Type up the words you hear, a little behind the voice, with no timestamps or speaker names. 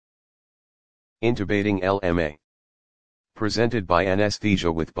Intubating LMA. Presented by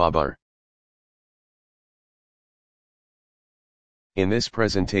Anesthesia with Babar. In this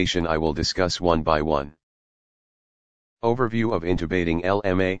presentation I will discuss one by one. Overview of Intubating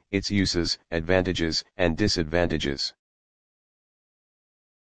LMA, its uses, advantages, and disadvantages.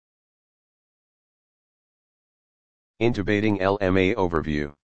 Intubating LMA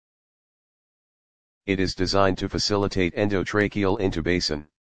Overview. It is designed to facilitate endotracheal intubation.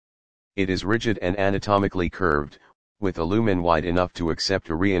 It is rigid and anatomically curved, with a lumen wide enough to accept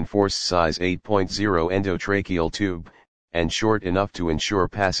a reinforced size 8.0 endotracheal tube, and short enough to ensure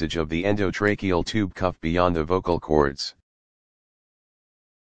passage of the endotracheal tube cuff beyond the vocal cords.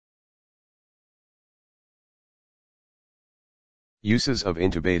 Uses of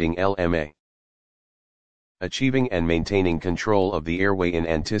Intubating LMA. Achieving and maintaining control of the airway in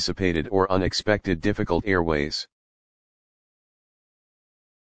anticipated or unexpected difficult airways.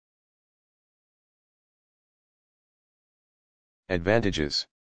 Advantages.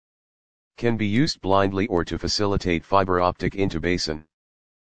 Can be used blindly or to facilitate fiber optic intubation.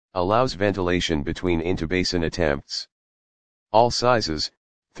 Allows ventilation between intubation attempts. All sizes,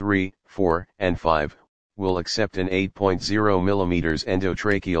 3, 4, and 5, will accept an 8.0 mm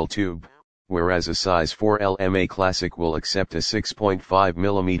endotracheal tube, whereas a size 4 LMA Classic will accept a 6.5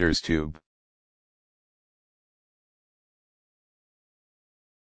 mm tube.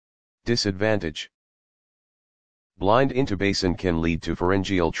 Disadvantage. Blind intubation can lead to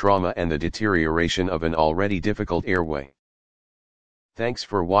pharyngeal trauma and the deterioration of an already difficult airway. Thanks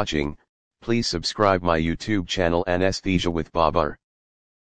for watching. Please subscribe my YouTube channel Anesthesia with Babar.